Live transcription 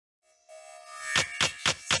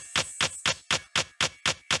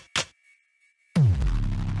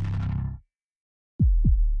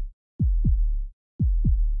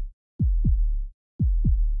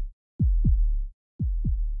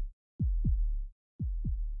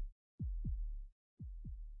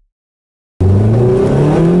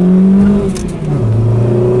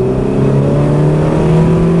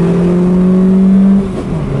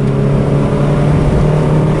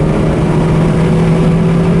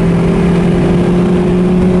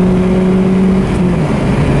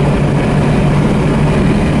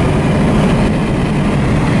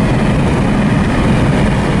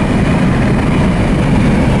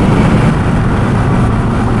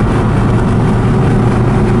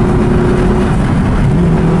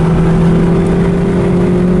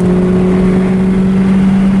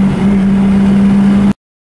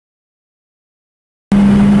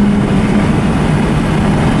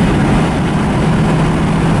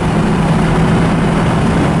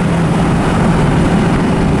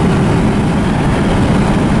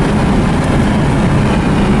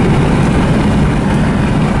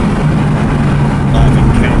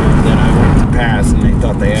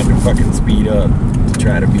fucking speed up to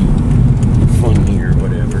try to be funny or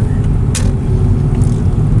whatever.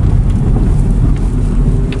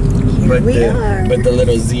 But the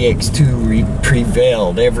little ZX2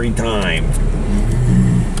 prevailed every time.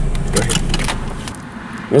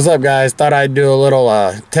 What's up, guys? Thought I'd do a little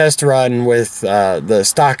test run with the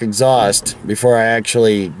stock exhaust before I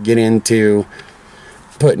actually get into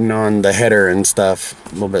putting on the header and stuff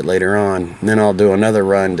a little bit later on. And then I'll do another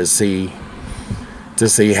run to see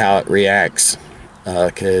how it reacts,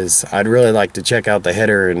 because I'd really like to check out the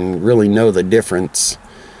header and really know the difference.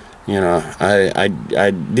 You know, I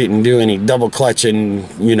didn't do any double clutching,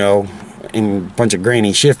 you know, and a bunch of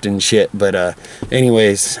granny shifting shit, but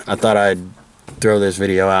anyways, I thought I'd throw this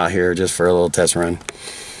video out here just for a little test run.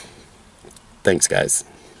 Thanks, guys.